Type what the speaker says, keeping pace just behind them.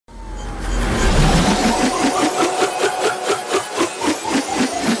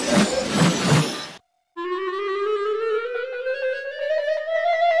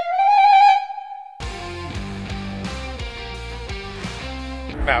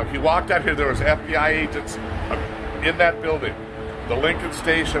Yeah, he walked out here. There was FBI agents in that building. The Lincoln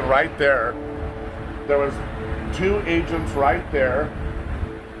Station right there. There was 2 agents right there.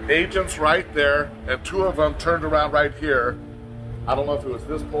 Agents right there, and 2 of them turned around right here. I don't know if it was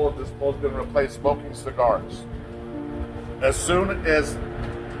this pole. This pole's been replaced, smoking cigars. As soon as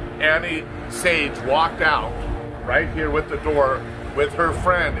Annie Sage walked out, right here with the door, with her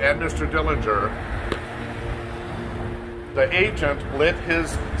friend and Mr. Dillinger, the agent lit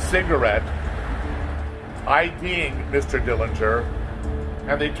his cigarette, IDing Mr. Dillinger,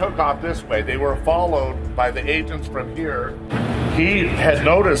 and they took off this way. They were followed by the agents from here. He had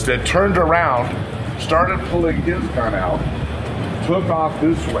noticed it, turned around, started pulling his gun out, took off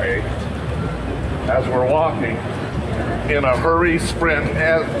this way as we're walking in a hurry sprint.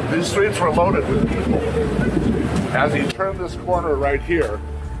 As these streets were loaded with people. As he turned this corner right here,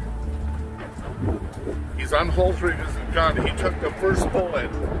 he's unholstering his gun. He took the first bullet,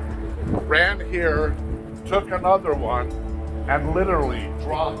 ran here, took another one, and literally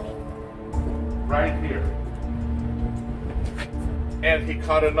dropped right here. And he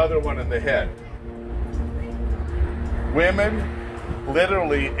caught another one in the head. Women,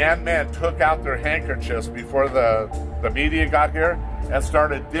 literally, and men took out their handkerchiefs before the media got here and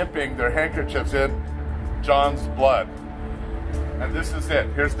started dipping their handkerchiefs in John's blood. And this is it.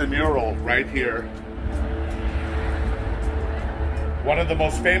 Here's the mural right here. One of the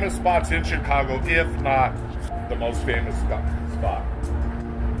most famous spots in Chicago, if not the most famous spot.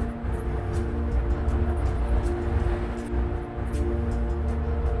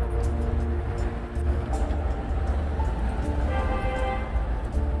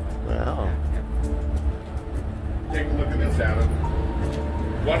 Wow. Take a look at this, Adam.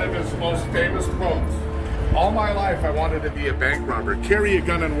 One of his most famous quotes. All my life I wanted to be a bank robber, carry a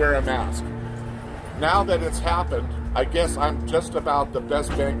gun and wear a mask. Now that it's happened, I guess I'm just about the best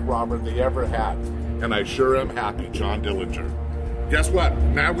bank robber they ever had. And I sure am happy, John Dillinger. Guess what?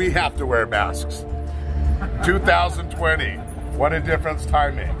 Now we have to wear masks. 2020. What a difference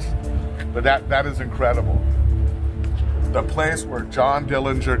time makes. But that is incredible. The place where John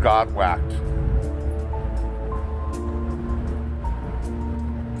Dillinger got whacked.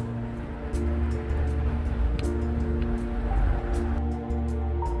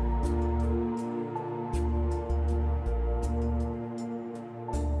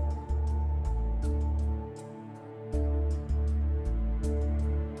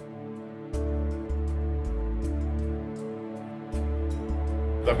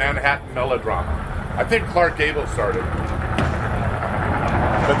 The Manhattan melodrama. I think Clark Gable started.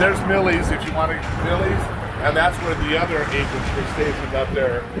 But there's Millie's if you want to Millie's, and that's where the other agents were stationed up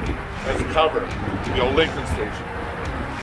there as cover, the old Lincoln Station.